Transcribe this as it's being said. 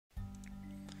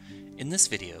In this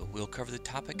video, we'll cover the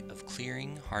topic of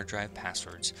clearing hard drive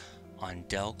passwords on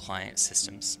Dell client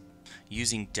systems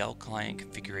using Dell Client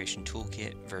Configuration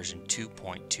Toolkit version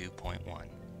 2.2.1.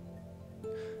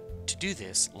 To do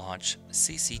this, launch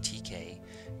cctk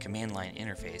command line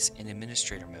interface in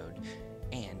administrator mode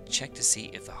and check to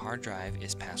see if the hard drive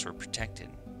is password protected.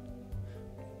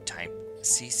 Type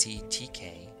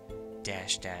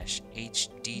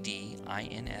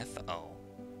cctk-hddinfo.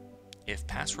 If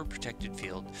password protected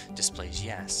field displays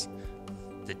yes,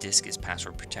 the disk is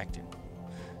password protected.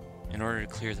 In order to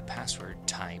clear the password,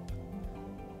 type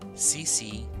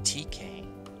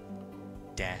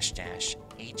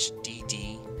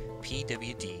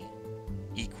cctk-hddpwd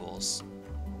equals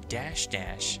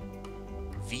vaihddpwd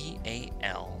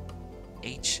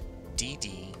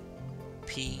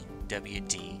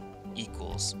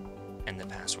equals and the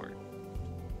password.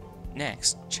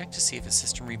 Next, check to see if a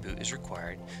system reboot is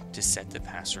required to set the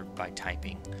password by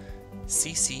typing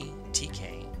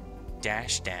cctk-hddinfo.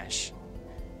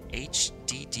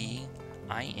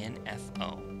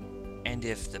 And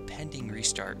if the pending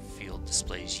restart field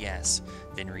displays yes,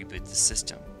 then reboot the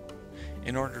system.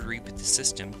 In order to reboot the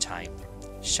system, type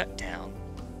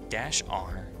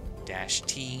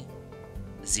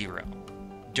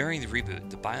shutdown-r-t0. During the reboot,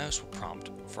 the BIOS will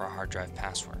prompt for a hard drive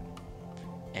password.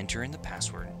 Enter in the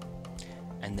password,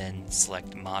 and then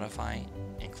select Modify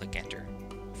and click Enter.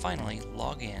 Finally,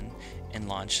 log in and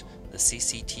launch the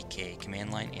cctk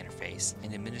command line interface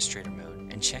in administrator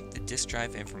mode and check the disk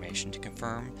drive information to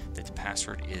confirm that the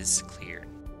password is cleared.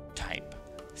 Type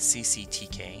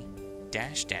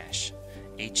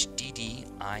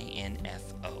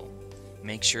cctk-hddinfo.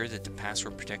 Make sure that the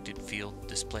password protected field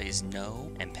displays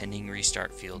no and pending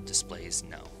restart field displays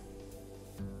no.